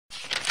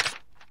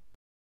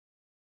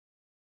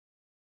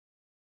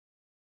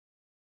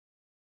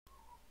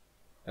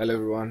Hello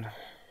everyone,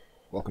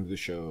 welcome to the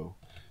show.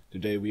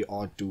 Today we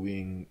are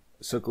doing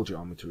circle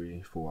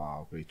geometry for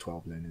our grade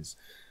 12 learners.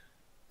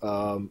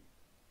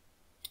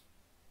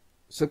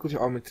 Circle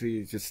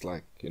geometry is just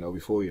like,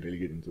 before we really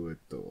get into it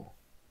or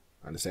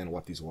understand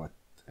what is what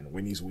and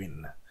when is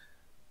when.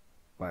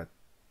 But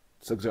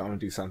circle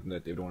geometry is something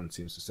that everyone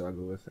seems to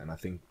struggle with, and I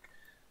think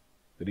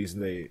the reason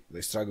they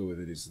struggle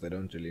with it is they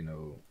don't really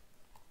know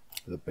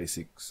the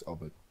basics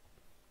of it,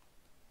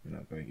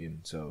 going in.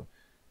 So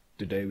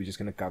today we're just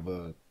going to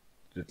cover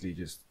literally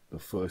just the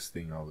first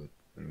thing of it,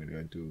 and we're going to go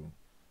into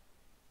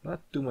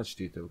not too much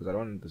detail because I don't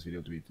want this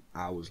video to be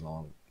hours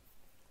long,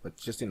 but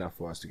just enough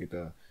for us to get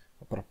a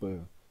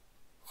proper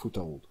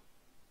foothold.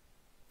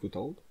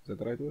 Foothold? Is that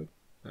the right word?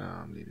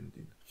 I'm leaving it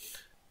in.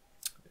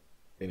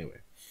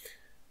 Anyway,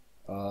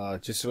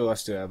 just for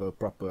us to have a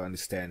proper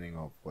understanding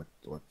of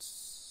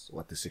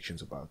what the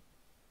section's about.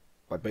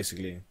 But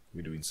basically,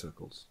 we're doing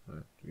circles.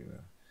 Right?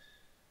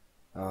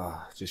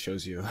 Just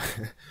shows you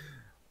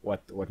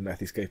what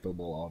math is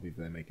capable of if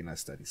they're making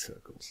us study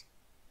circles.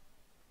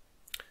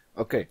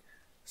 Okay,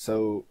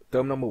 so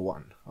term number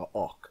one, an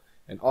arc.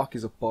 An arc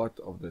is a part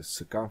of the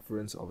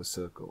circumference of a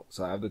circle.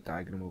 So I have the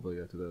diagram over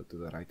here to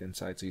the right hand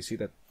side. So you see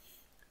that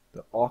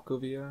the arc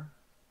over here,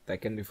 that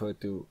can refer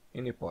to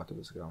any part of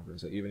the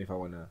circumference. So even if I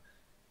want to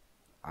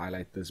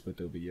highlight this bit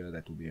over here,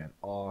 that will be an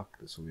arc,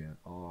 this will be an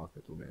arc,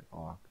 that will be an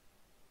arc.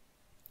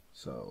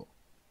 So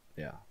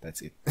yeah,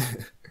 that's it.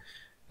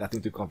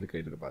 Nothing too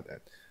complicated about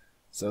that.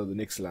 So the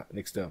next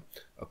term,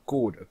 a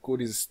chord. A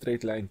chord is a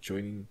straight line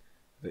joining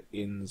the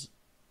ends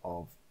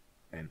of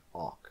an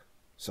arc.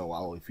 So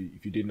while if you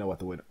didn't know what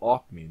the word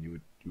arc means, you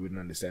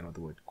wouldn't understand what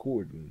the word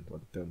chord means,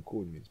 what the term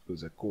chord means,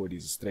 because a chord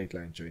is a straight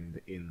line joining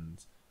the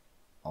ends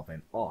of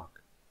an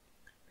arc.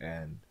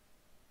 And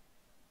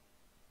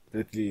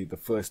literally the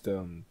first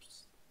term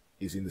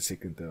is in the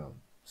second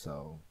term.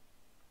 So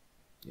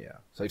yeah.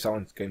 So if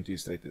someone came to you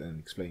straight and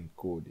explained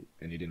chord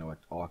and you didn't know what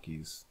arc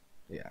is,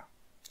 yeah,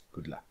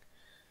 good luck.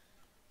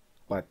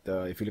 But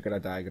if you look at a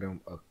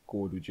diagram, a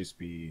chord would just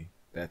be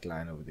that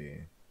line over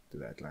there to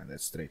that line, that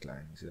straight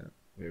line. You see that?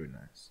 Very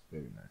nice,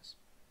 very nice.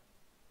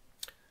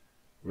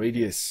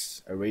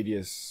 Radius. A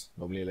radius,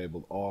 normally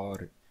labeled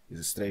R, is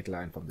a straight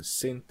line from the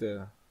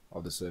center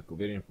of the circle,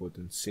 very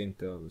important,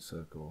 center of the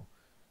circle,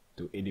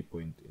 to any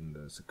point in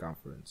the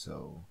circumference.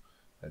 So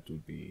that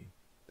would be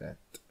that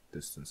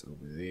distance over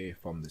there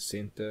from the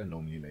center,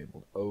 normally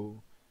labeled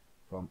O,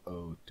 from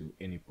O to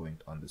any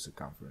point on the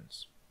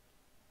circumference.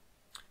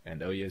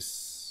 And oh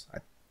yes, I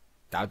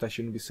doubt I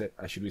should be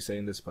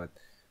saying this, but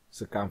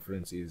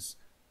circumference is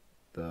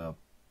the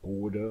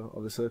border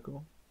of the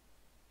circle.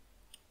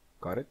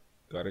 Got it?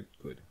 Got it?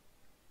 Good.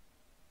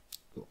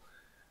 Cool.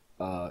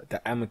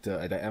 Diameter.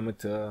 A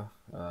diameter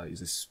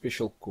is a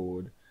special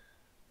chord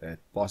that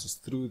passes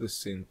through the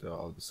center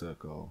of the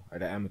circle. A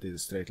diameter is a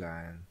straight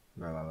line,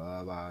 blah blah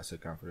blah blah,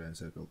 circumference,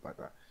 circle, blah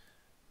blah.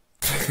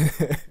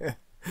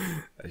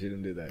 I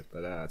shouldn't do that,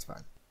 but that's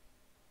fine.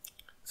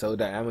 So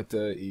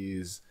diameter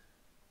is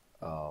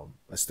a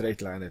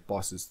straight line that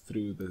passes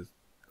through the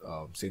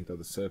center of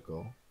the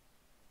circle.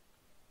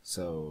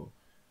 So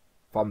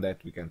from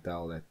that we can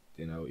tell that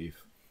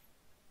if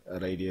a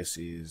radius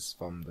is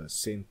from the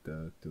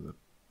center to the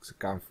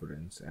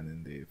circumference, and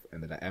then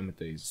the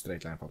diameter is a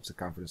straight line from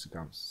circumference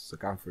to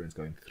circumference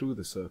going through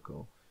the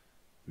circle,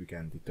 we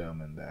can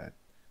determine that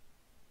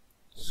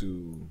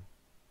 2r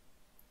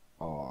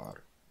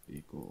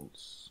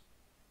equals,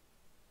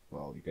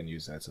 well, you can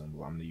use that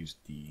symbol. I'm going to use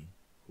D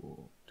for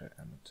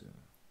diameter.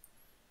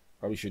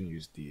 Probably shouldn't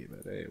use D,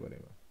 but hey,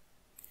 whatever.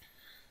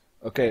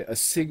 Okay, a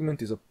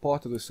segment is a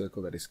part of the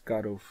circle that is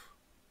cut off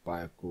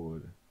by a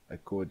chord. A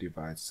chord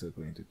divides the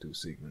circle into two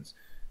segments,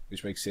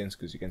 which makes sense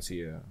because you can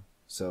see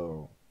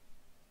so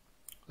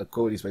a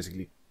chord is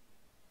basically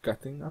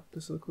cutting up the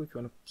circle, if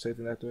you want to say it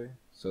in that way.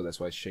 So that's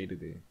why it's shaded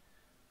there.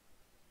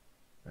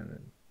 And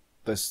then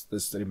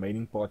this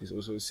remaining part is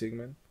also a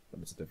segment,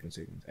 but it's a different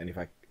segment. And if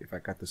I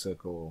cut the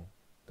circle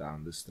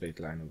down the straight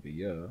line over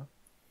here,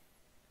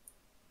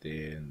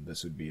 then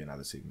this would be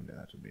another segment, and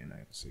that would be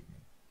another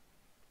segment.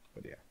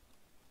 But yeah.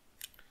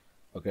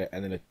 Okay,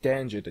 and then a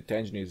tangent. A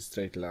tangent is a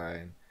straight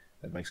line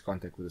that makes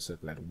contact with the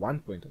circle at one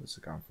point on the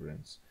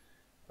circumference.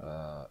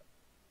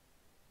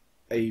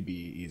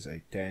 AB is a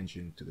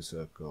tangent to the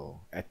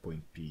circle at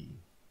point P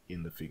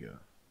in the figure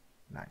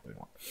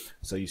 9.1.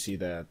 So you see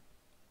that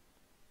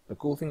the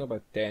cool thing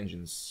about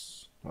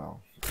tangents,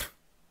 well,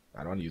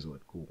 I don't want to use the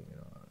word cool,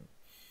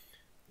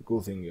 the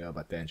cool thing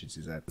about tangents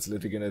is that it's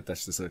literally going to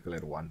touch the circle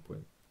at one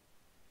point.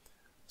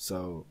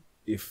 So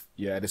if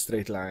you had a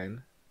straight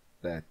line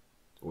that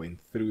went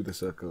through the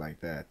circle like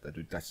that, that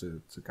would touch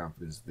the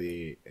circumference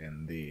there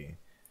and there,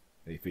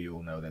 if you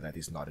will know that that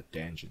is not a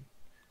tangent,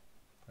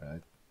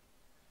 right?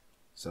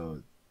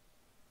 So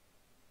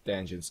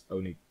tangents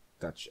only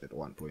touch at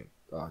one point.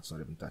 Oh, it's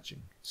not even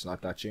touching. It's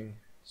not touching.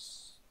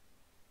 It's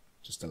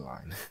just a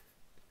line.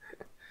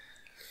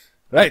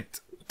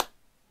 Right.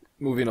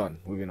 Moving on.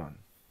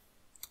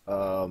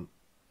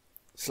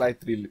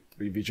 slight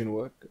revision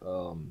work,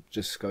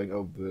 just going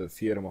over the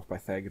theorem of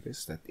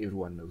Pythagoras that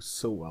everyone knows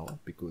so well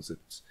because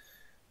it's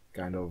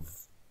kind of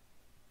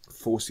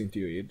forced into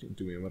your head,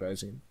 into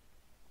memorizing.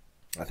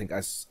 I think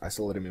I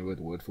still remember it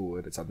word for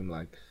word. It's something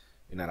like,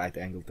 in a right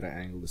angle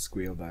triangle, the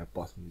square of the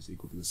hypotenuse is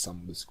equal to the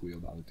sum of the square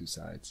of the other two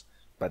sides.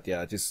 But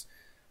yeah, just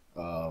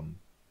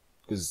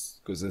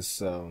because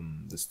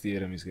this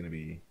theorem is going to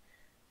be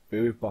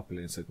very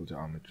popular in circle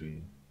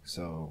geometry.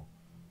 So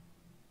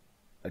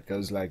it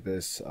goes like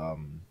this.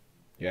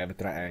 You have a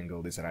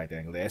triangle, there's a right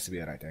angle, there has to be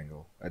a right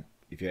angle.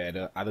 If you had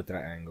a other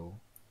triangle,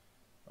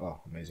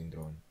 oh, amazing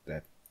drawing,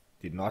 that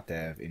did not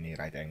have any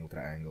right angle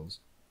triangles,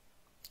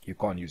 you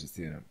can't use this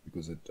theorem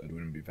because it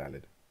wouldn't be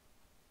valid.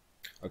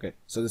 Okay,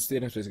 so this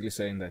theorem is basically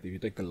saying that if you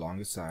take the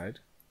longest side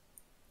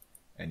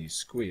and you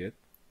square it,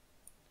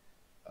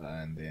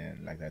 and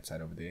then like that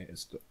side over there,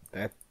 it's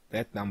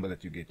that number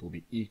that you get will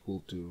be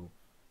equal to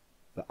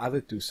the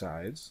other two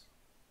sides,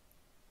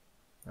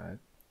 right?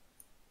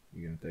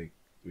 You're going to take,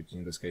 which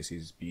in this case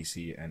is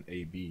BC and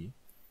AB.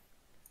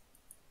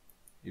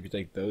 If you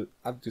take those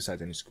other two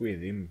sides and you square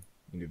them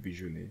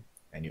individually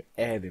and you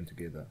add them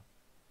together,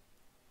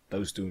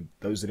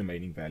 those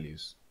remaining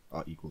values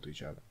are equal to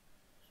each other.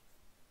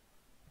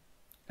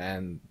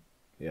 And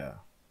yeah,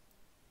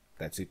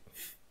 that's it.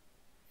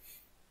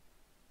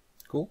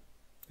 Cool?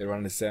 Everyone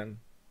understand?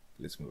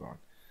 Let's move on.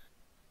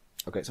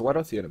 Okay, so what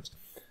are theorems?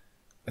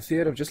 A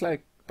theorem, just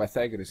like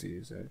Pythagoras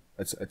is,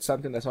 it's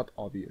something that's not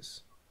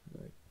obvious.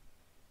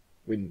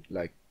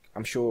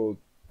 I'm sure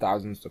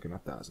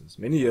not thousands,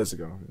 many years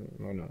ago,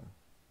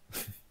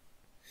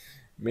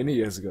 many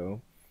years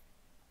ago,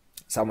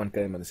 someone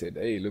came and said,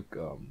 hey, look,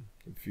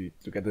 if you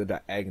look at the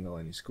diagonal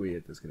and you square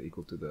it, it's going to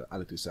equal to the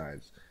other two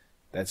sides.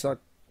 That's not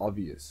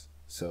obvious.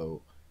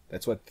 So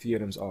that's what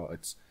theorems are.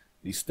 It's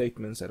these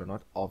statements that are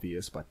not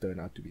obvious but turn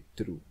out to be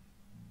true.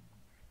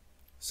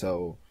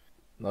 So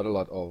not a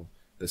lot of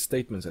the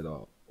statements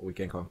that we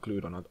can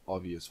conclude are not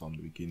obvious from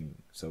the beginning.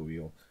 So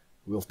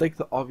we'll take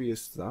the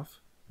obvious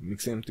stuff,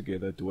 mix them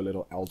together, do a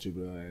little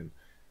algebra and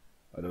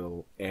a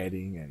little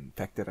adding and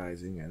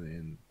factorizing, and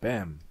then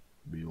bam,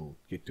 we'll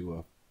get to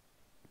a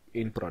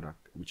end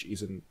product which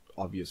isn't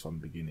obvious from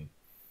the beginning.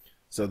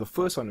 So the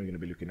first one we're going to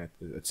be looking at,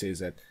 it says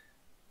that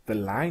the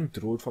line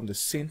drawn from the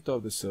center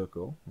of the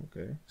circle,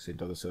 okay,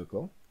 center of the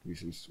circle, we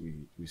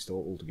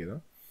store all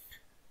together,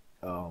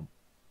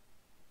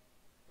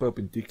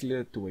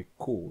 perpendicular to a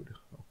chord,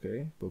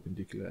 okay,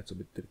 perpendicular, that's a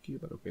bit tricky,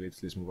 but okay,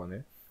 let's move on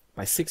there,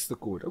 bisects the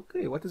chord.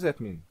 Okay, what does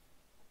that mean?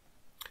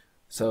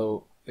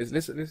 So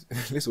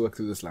let's work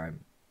through this line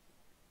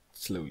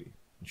slowly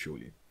and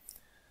surely.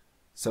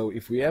 So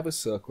if we have a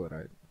circle,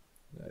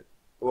 right,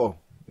 oh,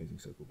 amazing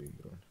circle being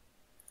drawn,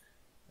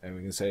 and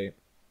we can say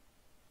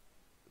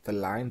the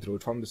line drawn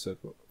from the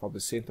circle, from the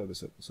center of the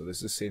circle, so this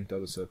is the center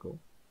of the circle,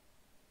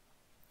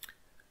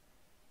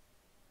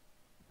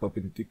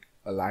 perpendicular,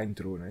 a line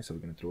drawn, right? So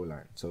we're going to draw a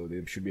line, so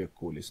there should be a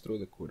chord. Let's draw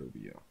the chord over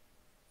here,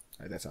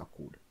 right? That's our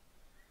chord.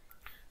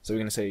 So we're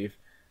going to say if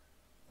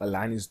a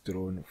line is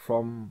drawn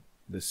from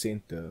the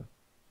center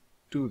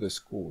to this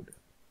chord,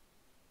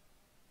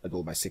 it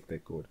will bisect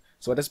that chord.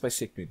 So what does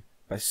bisect mean?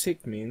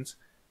 Bisect means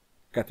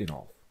cut in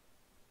half,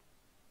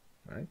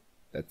 right?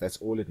 That's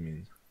all it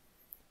means.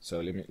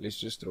 So let's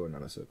just draw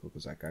another circle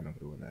because I kind of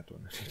ruined that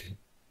one.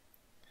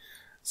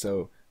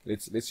 So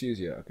let's use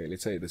here. Okay,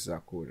 let's say this is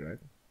our chord, right?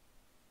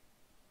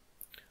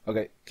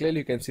 Okay, clearly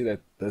you can see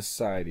that this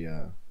side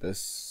here,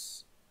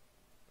 this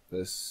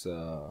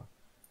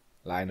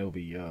line over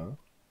here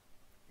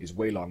is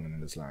way longer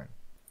than this line,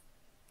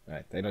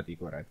 right? They're not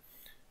equal, right?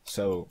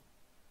 So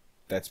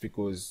that's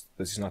because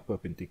this is not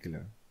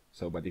perpendicular.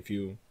 So but if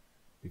you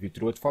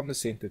draw it from the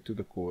center to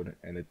the chord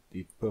and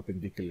it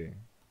perpendicular,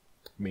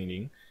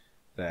 meaning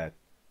that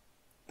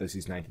this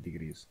is 90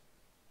 degrees,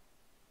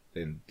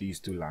 then these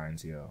two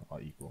lines here are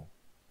equal.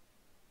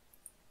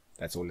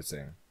 That's all it's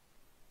saying,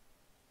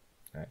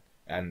 right?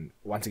 And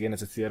once again,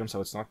 it's a theorem, so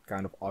it's not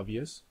kind of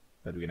obvious,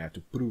 but we're gonna have to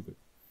prove it.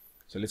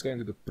 So let's go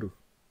into the proof.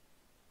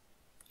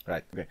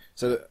 Right, okay,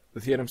 so the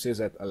theorem says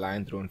that a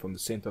line drawn from the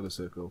center of the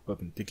circle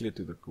perpendicular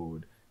to the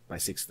chord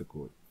bisects the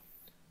chord.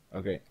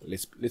 Okay,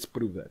 let's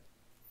prove that.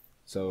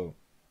 So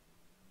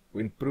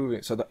when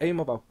proving, so the aim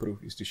of our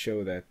proof is to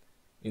show that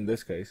in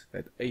this case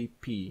that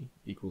AP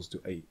equals to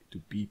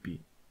BP.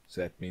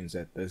 So that means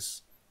that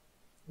this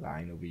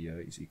line over here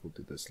is equal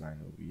to this line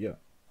over here.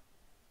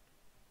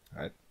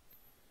 Right?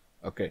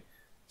 Okay,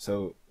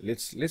 so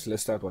let's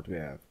list out what we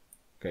have.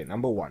 Okay,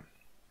 number one,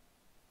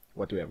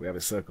 what do we have? We have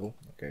a circle.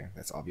 Okay,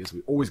 that's obvious.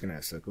 We're always gonna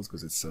have circles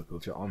because it's circle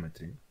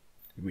geometry.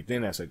 If we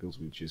didn't have circles,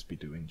 we'd just be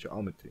doing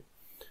geometry.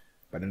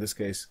 But in this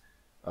case,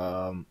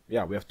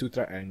 yeah, we have two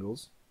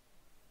triangles.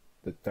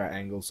 The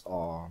triangles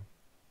are,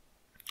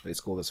 let's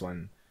call this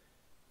one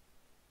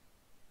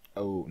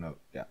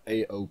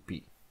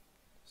AOP.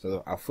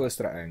 So our first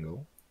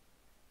triangle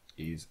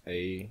is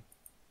AOP,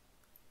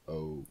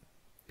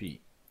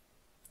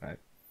 right?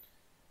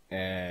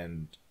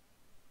 And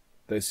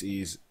this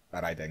is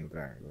a right angle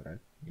triangle, right?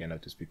 You can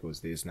notice because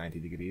there's 90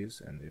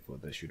 degrees and therefore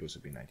this should also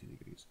be 90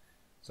 degrees.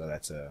 So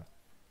that's a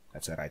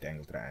right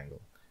angle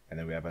triangle. And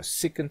then we have a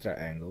second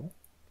triangle,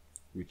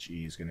 which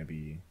is going to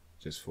be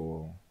just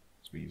for,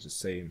 so we use the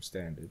same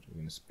standard.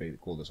 We're going to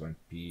call this one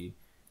POP.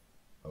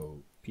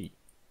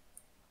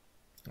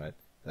 Right?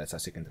 That's our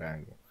second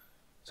triangle.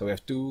 So we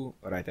have two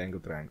right angle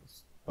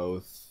triangles.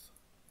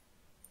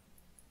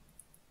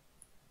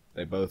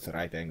 They're both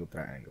right angle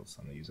triangles.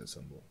 I'm going to use that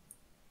symbol.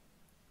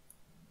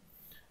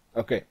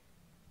 Okay.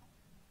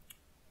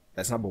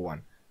 That's number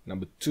one.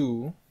 Number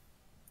two,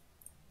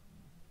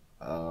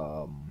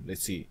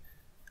 let's see.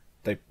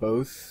 They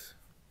both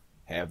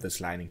have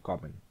this line in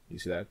common. You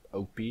see that?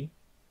 OP.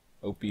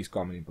 OP is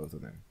common in both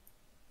of them.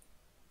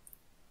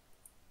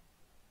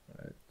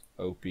 Right.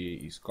 OP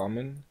is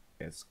common.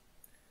 Yes.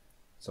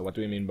 So what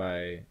do we mean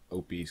by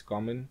OP is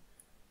common?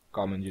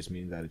 Common just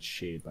means that it's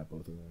shared by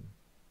both of them.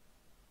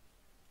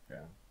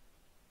 Yeah.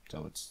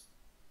 So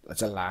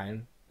it's a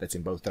line that's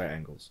in both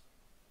triangles.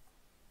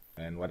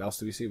 And what else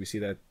do we see? We see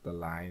that the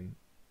line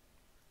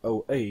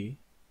OA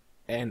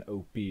and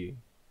OP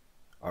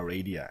are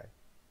radii,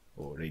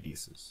 or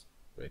radiuses.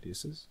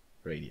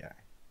 Radii.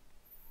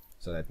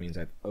 So that means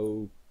that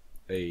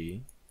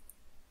OA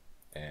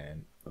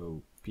and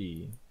OP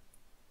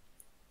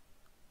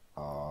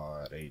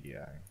are radii.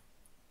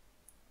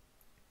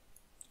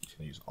 Just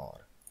gonna use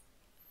R.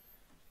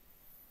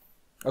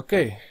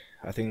 Okay,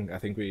 I think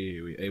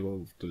we're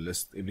able to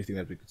list everything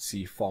that we could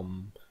see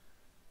from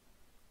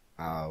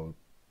our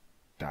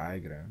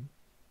diagram.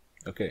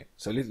 Okay,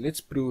 so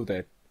let's prove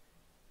that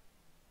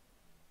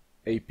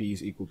AP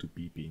is equal to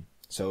PP.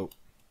 So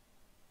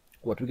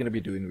what we're going to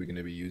be doing, we're going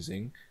to be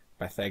using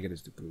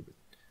Pythagoras to prove it.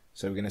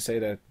 So we're going to say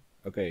that,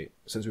 okay,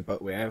 since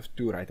we have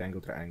two right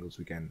angle triangles,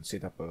 we can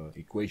set up an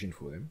equation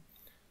for them.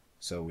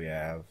 So we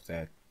have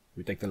that,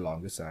 we take the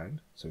longest side,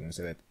 so we're going to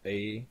say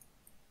that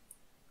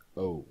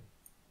AO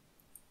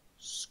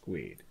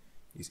squared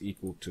is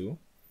equal to,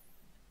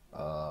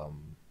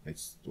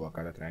 let's work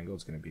out a triangle.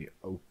 It's going to be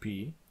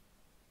OP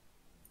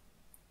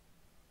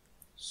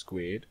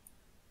squared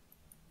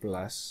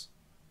plus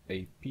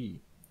AP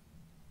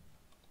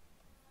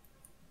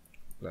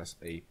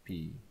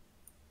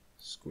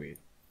squared,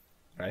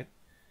 right?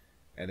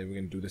 And then we're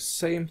going to do the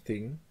same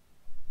thing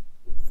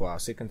for our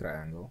second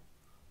triangle,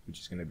 which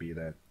is going to be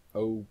that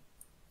OB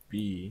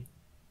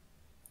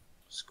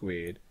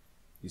squared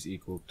is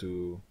equal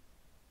to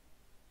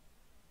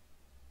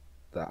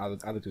the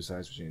other two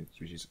sides,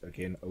 which is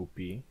again OP.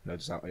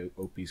 Notice how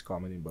OP is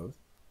common in both,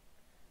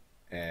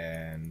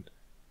 and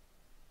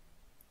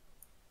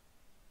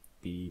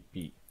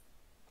PP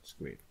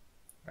squared,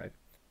 right?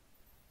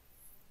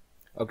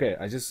 Okay,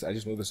 I just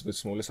moved this a bit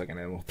smaller so I can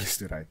have more place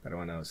to write. I don't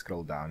want to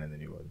scroll down and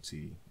then you won't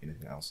see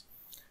anything else.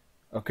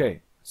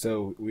 Okay,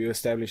 so we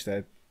established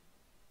that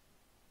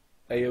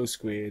AO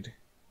squared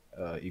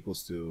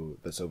equals to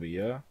this over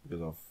here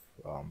because of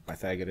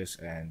Pythagoras,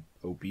 and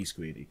OB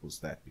squared equals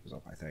that because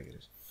of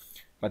Pythagoras.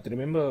 But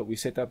remember, we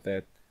set up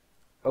that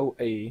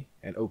OA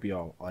and OP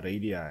are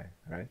radii,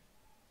 right?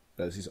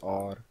 This is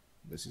R,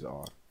 this is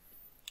R.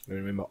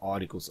 Remember,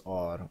 R equals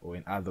R, or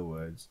in other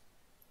words,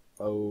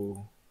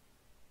 AO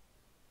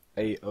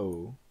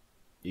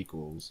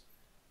equals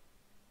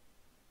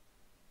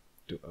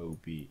to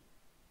OB,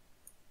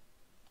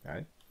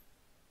 right?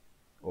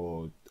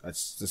 Or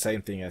it's the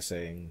same thing as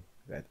saying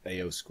that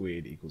AO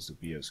squared equals to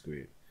BO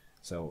squared.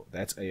 So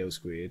that's AO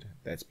squared,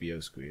 that's BO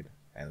squared,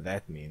 and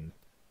that means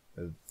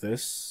that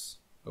this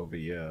over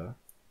here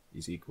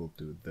is equal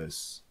to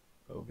this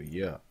over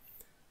here,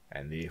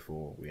 and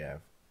therefore we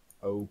have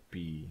OP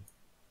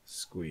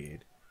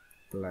squared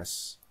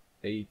plus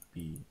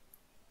AP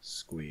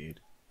squared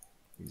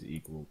is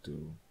equal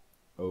to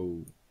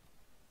OP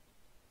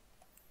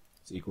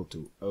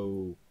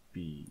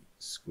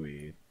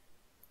squared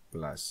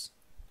plus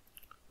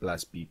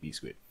PP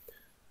squared.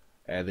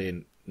 And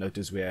then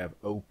notice we have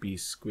OP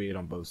squared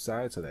on both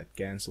sides, so that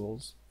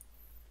cancels,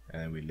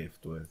 and then we're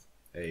left with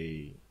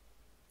AP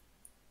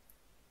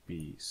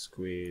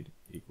squared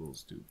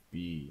equals to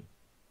BP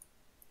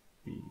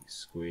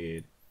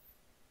squared,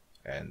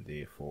 and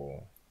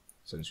therefore,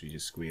 since we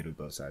just squared with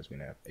both sides, we're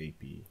going to have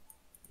AP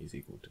is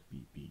equal to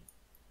PP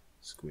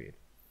squared.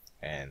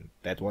 And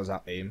that was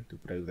our aim, to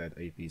prove that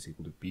AP is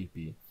equal to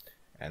PP,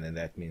 and then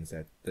that means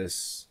that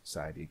this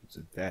side equals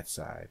to that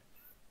side.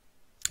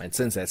 And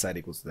since that side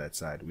equals to that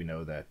side, we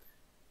know that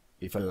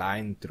if a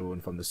line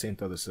drawn from the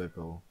center of the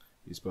circle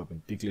is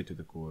perpendicular to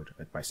the chord,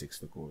 it bisects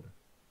the chord.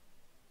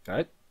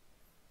 Right?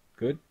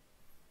 Good?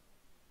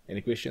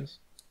 Any questions?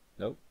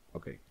 No?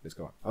 Okay, let's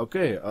go on.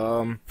 Okay,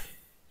 I'm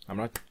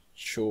not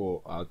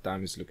sure how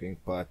time is looking,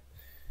 but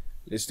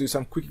let's do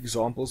some quick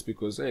examples,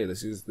 because hey,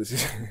 this is this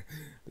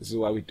is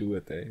why we do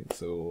it, eh?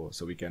 So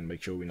we can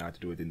make sure we know how to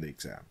do it in the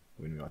exam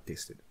when we are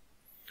tested.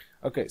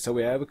 Okay, so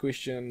we have a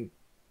question.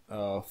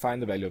 Find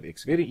the value of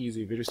x. Very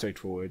easy, very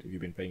straightforward. If you've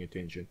been paying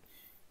attention,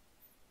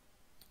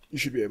 you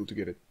should be able to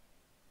get it.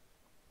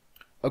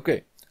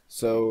 Okay,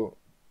 so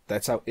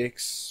that's our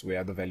x. We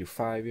have the value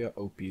 5 here.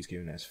 OP is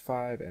given as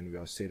 5, and we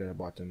are set at the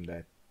bottom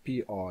that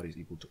PR is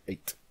equal to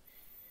 8.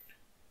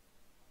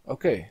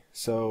 Okay,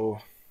 so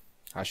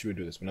how should we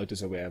do this? We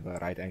notice that we have a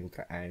right angle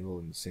triangle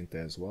in the center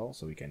as well,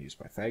 so we can use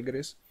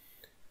Pythagoras.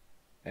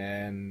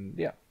 And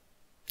yeah,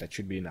 that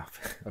should be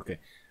enough. Okay,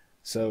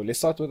 so let's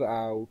start with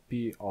our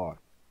PR.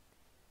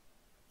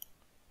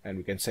 And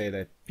we can say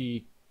that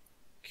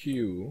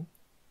PQ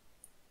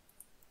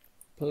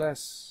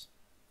plus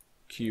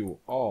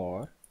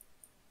QR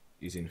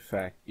is in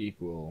fact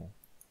equal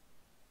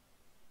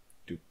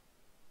to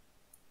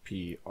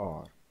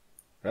PR,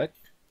 right?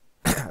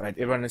 Right,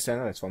 everyone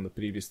understand that? That's from the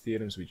previous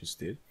theorems we just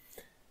did.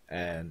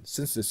 And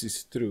since this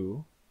is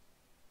true,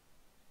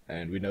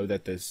 and we know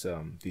that this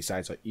these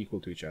sides are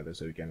equal to each other,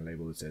 so we can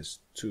label this as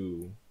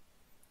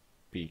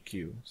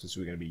 2PQ, since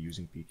we're going to be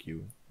using PQ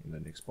in the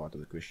next part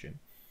of the question,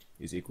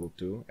 is equal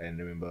to, and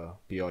remember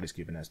PR is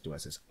given as to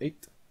us as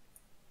 8,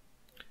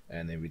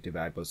 and then we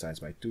divide both sides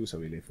by 2, so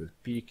we left with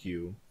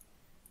PQ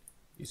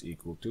is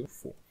equal to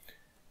 4.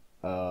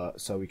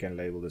 So we can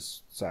label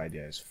this side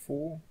here as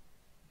 4,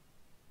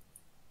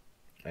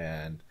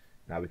 and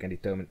now we can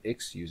determine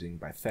x using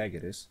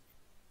Pythagoras.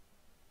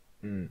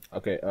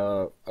 Okay,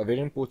 a very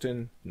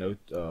important note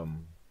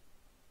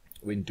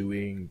when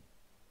doing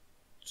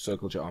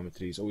circle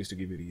geometry is always to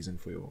give a reason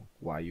for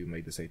why you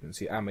made the statement.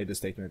 See, I made the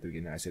statement at the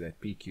beginning. I said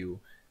that PQ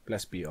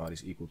plus PR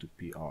is equal to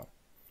PR.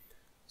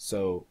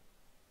 So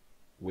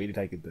where did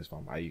I get this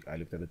from? I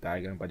looked at the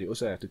diagram, but you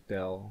also have to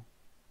tell,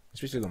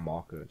 especially the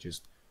marker,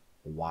 just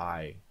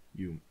why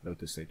you wrote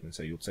the statement.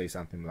 So you'll say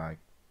something like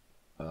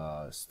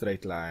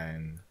straight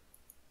line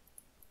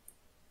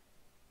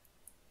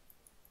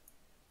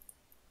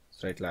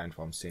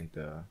from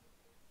center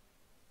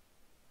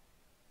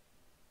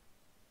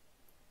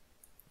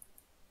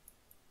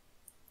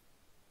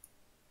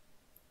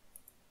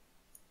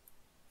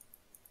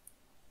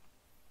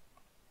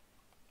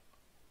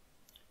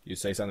you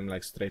say something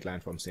like straight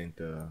line from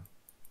center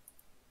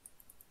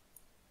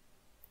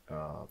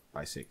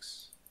by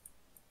 6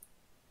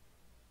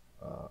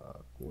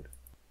 chord.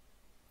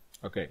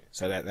 Okay,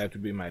 so that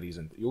would be my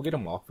reason. You'll get a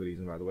mark for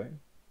reason, by the way.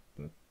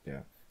 But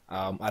yeah,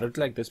 I don't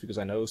like this because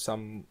I know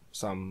some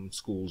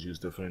schools use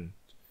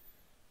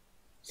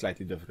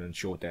slightly different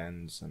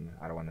shorthands, and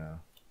I don't want to,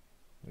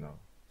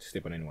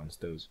 step on anyone's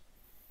toes.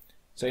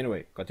 So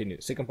anyway,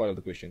 continue. Second part of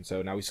the question.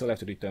 So now we still have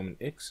to determine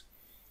x.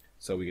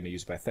 So we're going to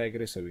use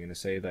Pythagoras. So we're going to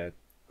say that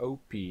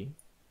OP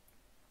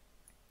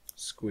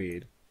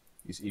squared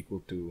is equal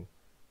to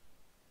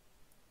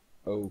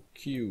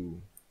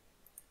OQ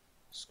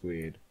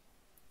squared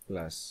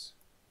plus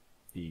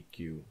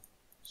PQ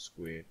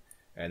squared.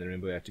 And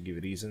remember, we have to give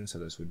a reason. So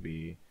this would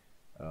be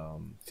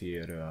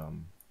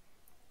theorem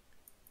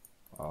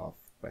of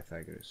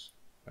Pythagoras,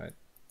 right?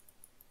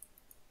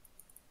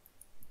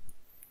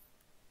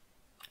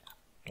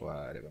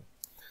 Whatever.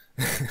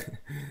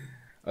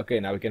 Okay,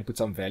 now we can put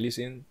some values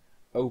in.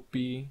 OP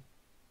is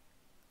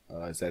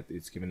that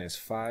it's given as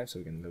 5, so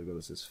we can label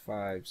this as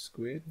 5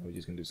 squared. We're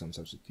just going to do some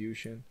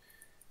substitution.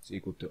 It's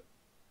equal to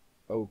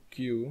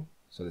OQ,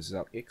 so this is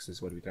our x, this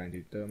is what we're trying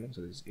to determine,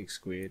 so this is x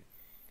squared.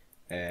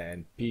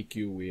 And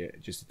PQ we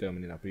just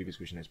determined in our previous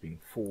question as being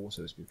 4,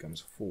 so this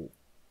becomes 4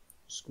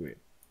 squared.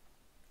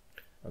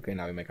 Okay,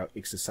 now we make our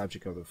x the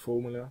subject of the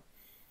formula,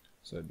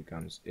 so it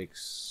becomes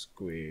x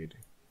squared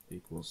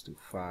equals to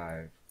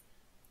 5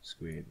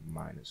 squared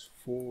minus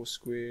 4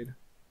 squared.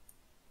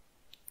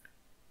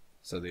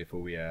 So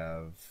therefore we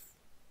have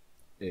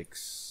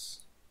x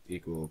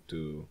equal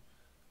to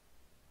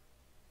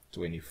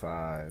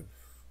 25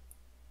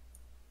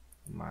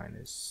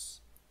 minus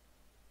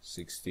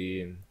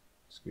 16,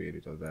 square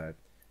root of that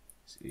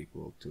is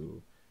equal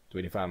to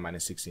 25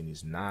 minus 16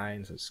 is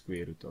 9, so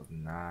square root of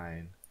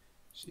 9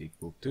 is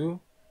equal to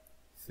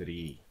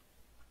 3.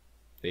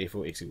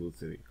 Therefore x equals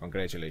 3.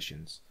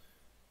 Congratulations,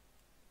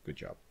 good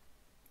job.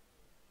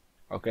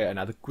 Okay,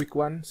 another quick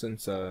one,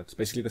 since it's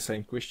basically the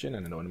same question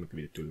and I don't want to make the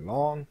video too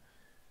long.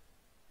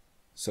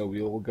 So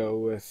we'll go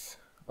with,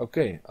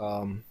 okay,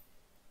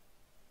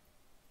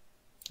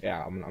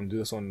 yeah, I'm doing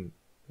this one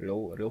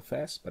real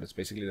fast, but it's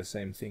basically the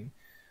same thing.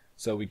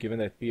 So we're given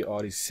that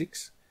PR is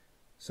 6,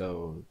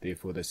 so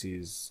therefore this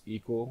is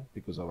equal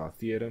because of our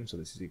theorem, so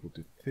this is equal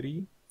to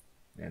 3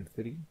 and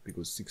 3,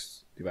 because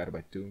 6 divided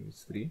by 2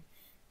 is 3.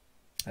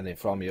 And then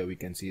from here we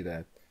can see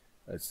that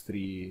it's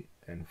 3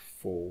 and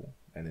 4,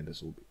 and then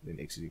this will be, then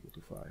x is equal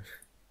to 5.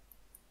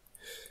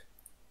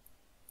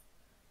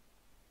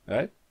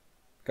 Alright?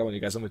 Come on, you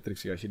guys are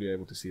matrix, you guys should be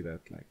able to see that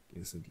like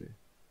instantly.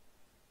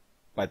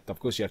 But of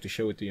course you have to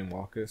show it to your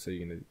marker, so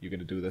you're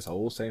gonna do this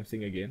whole same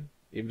thing again.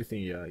 Everything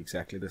here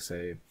exactly the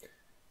same.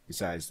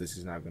 Besides, this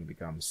is now going to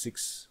become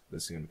 6,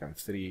 this is going to become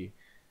 3,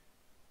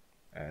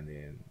 and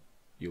then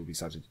you'll be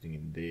substituting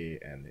in there,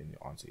 and then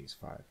your answer is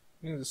 5.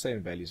 The same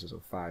values, so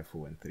 5,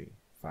 4, and 3.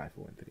 5,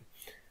 4, and 3.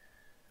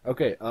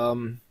 Okay,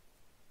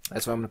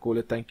 that's what I'm going to call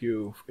it. Thank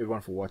you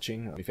everyone for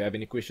watching. If you have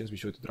any questions, be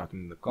sure to drop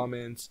them in the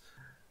comments.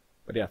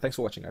 But yeah, thanks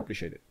for watching. I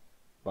appreciate it.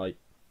 Bye.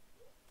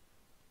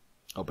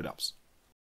 Hope it helps.